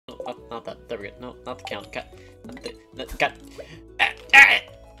not that. There we go. No, not the count. Got, got. Ah.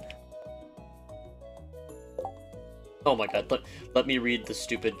 Oh my god, let me read the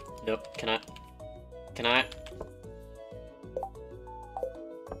stupid... Nope, can I?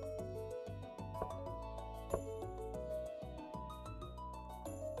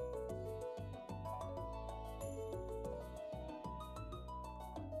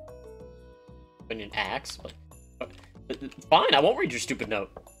 I need an axe, but fine, I won't read your stupid note.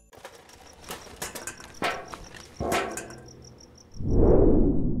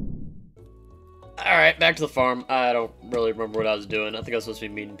 Alright, back to the farm. I don't really remember what I was doing. I think I was supposed to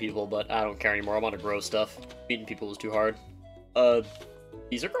be meeting people, but I don't care anymore. I'm on to grow stuff. Meeting people was too hard.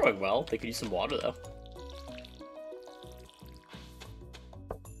 These are growing well. They could use some water, though.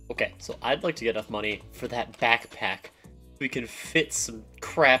 Okay, so I'd like to get enough money for that backpack. We can fit some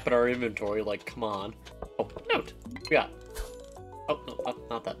crap in our inventory, like, come on. Oh, note! We got... Oh, no,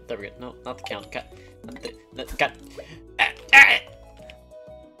 not that. There we go. No, not the count. Got...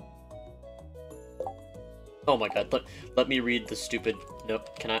 Oh my god, let me read the stupid...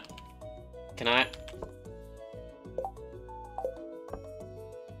 Nope, can I?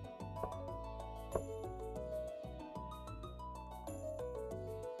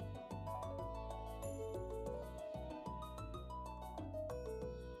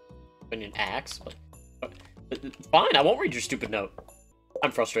 I need an axe, but fine, I won't read your stupid note.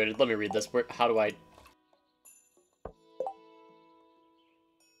 I'm frustrated. Let me read this. How do I...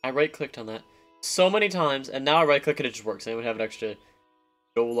 I right-clicked on that so many times, and now I right-click and it just works. Anyone have an extra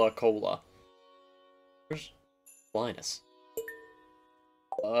Jola Cola? Where's Linus?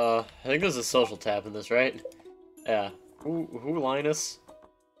 I think there's a social tab in this, right? Yeah. Who Linus?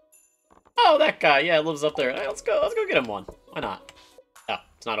 Oh, that guy. Yeah, lives up there. Hey, let's go get him one. Why not? Oh,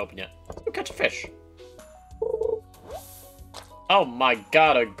 it's not open yet. Let's go catch a fish. Oh my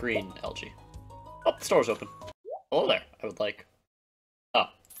god, a green algae. Oh, the store's open. Hello there. I would like... Oh.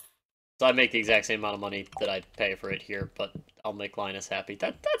 So I make the exact same amount of money that I pay for it here, but I'll make Linus happy.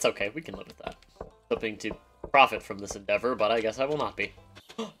 That's okay. We can live with that. Hoping to profit from this endeavor, but I guess I will not be.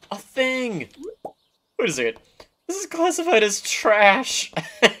 A thing! Wait a second. This is classified as trash.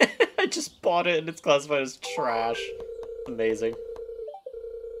 I just bought it and it's classified as trash. Amazing.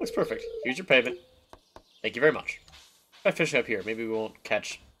 Looks perfect. Here's your payment. Thank you very much. Try fishing up here. Maybe we won't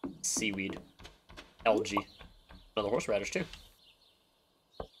catch seaweed. Algae. Another horseradish, too.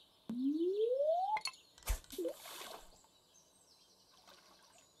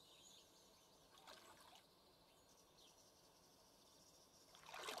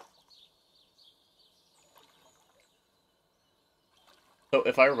 So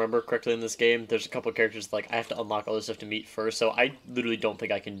if I remember correctly in this game, there's a couple of characters like I have to unlock other stuff to meet first, so I literally don't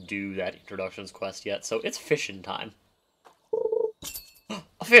think I can do that introductions quest yet, so it's fishing time.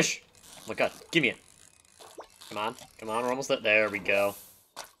 A fish! Oh my god, give me it. Come on, we're almost there. There we go.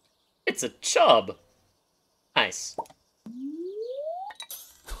 It's a chub! Nice.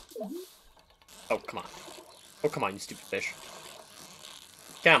 Oh, come on. Oh, come on, you stupid fish.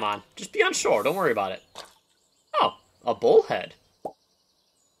 Come on, just be on shore, don't worry about it. Oh, a bullhead.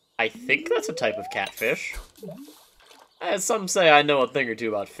 I think that's a type of catfish. As some say, I know a thing or two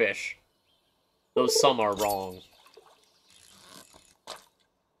about fish. Though some are wrong.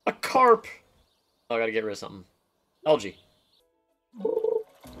 A carp! Oh, I gotta get rid of something. Algae.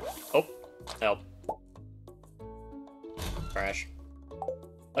 Oh, help. Crash.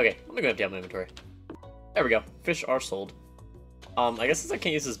 Okay, I'm gonna go empty out my inventory. There we go. Fish are sold. I guess since I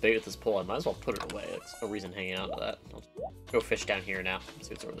can't use this bait with this pole, I might as well put it away. There's no reason hanging on to that. I'll go fish down here now. Let's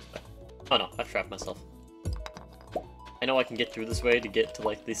see what's over this way. Oh no, I've trapped myself. I know I can get through this way to get to,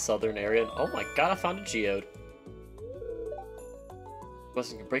 like, the southern area. Oh my god, I found a geode.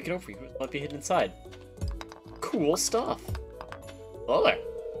 Unless I can break it over, you might be hidden inside. Cool stuff. Hello there.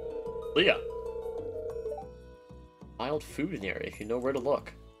 Leah. Wild food in the area, if you know where to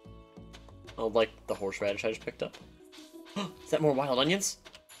look. Oh, like the horseradish I just picked up. Is that more wild onions?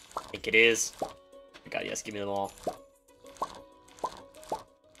 I think it is. Oh god, yes, give me them all.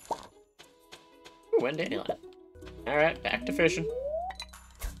 Ooh, and dandelion. Alright, back to fishing.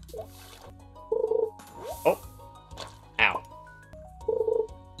 Oh. Ow.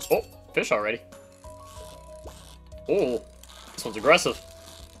 Oh, fish already. Oh, this one's aggressive.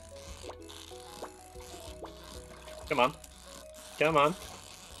 Come on. Come on.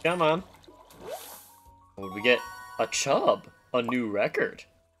 Come on. What did we get? A chub. A new record.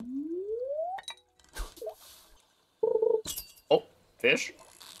 Oh, fish.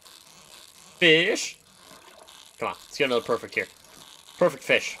 Fish. Come on, let's get another perfect here. Perfect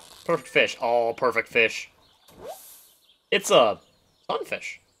fish. Perfect fish. Oh, perfect fish. It's a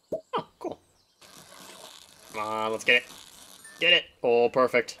sunfish. Come on, let's get it. Get it. Oh,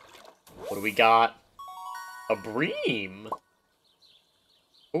 perfect. What do we got? A Bream.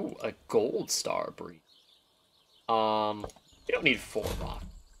 Ooh, a gold star Bream. We don't need 4 rock.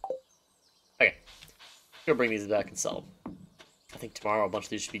 Okay. Go bring these back and sell them. I think tomorrow a bunch of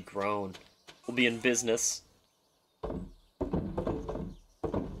these should be grown. We'll be in business. I'll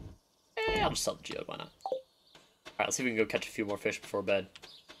just sell the geode, why not? Alright, let's see if we can go catch a few more fish before bed.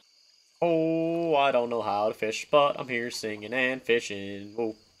 Oh, I don't know how to fish, but I'm here singing and fishing.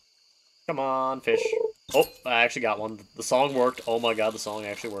 Whoa. Come on, fish. Oh, I actually got one. The song worked. Oh my god, the song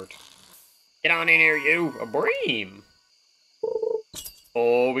actually worked. Get on in here, you! A Bream!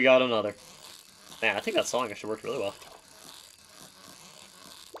 Oh, we got another. Man, I think that song actually worked really well.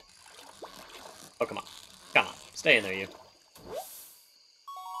 Oh, come on. Come on. Stay in there, you.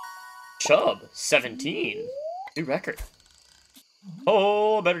 Chub, 17. New record.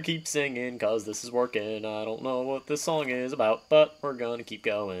 Oh, better keep singing, cause this is working. I don't know what this song is about, but we're gonna keep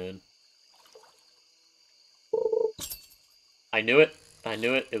going. I knew it. I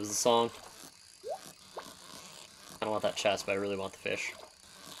knew it. It was the song. I don't want that chest, but I really want the fish.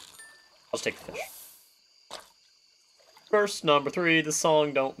 I'll just take the fish. Verse number 3, the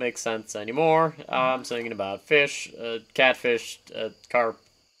song don't make sense anymore. I'm singing about fish, catfish, carp,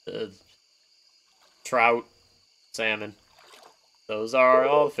 trout, salmon. Those are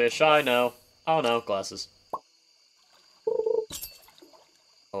all the fish I know. Oh no, glasses.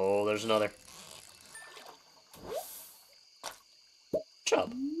 Oh, there's another.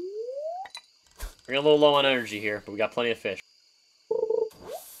 Chub. We're getting a little low on energy here, but we got plenty of fish.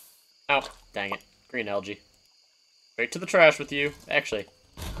 Oh, dang it. Green algae. Straight to the trash with you. Actually,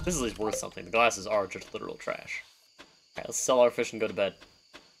 this is at least worth something. The glasses are just literal trash. Alright, let's sell our fish and go to bed.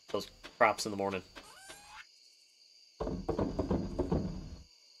 Those crops in the morning.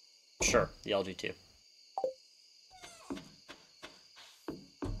 Sure, the algae too.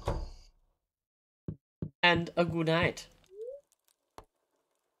 And a good night.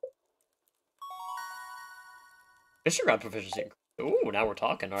 Fishing rod proficiency. Ooh, now we're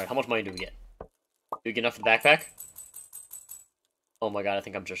talking. Alright, how much money do we get? Do we get enough for the backpack? Oh my god, I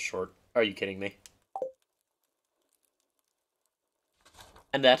think I'm just short. Are you kidding me?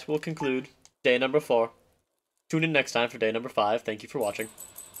 And that will conclude day number 4. Tune in next time for day number 5. Thank you for watching.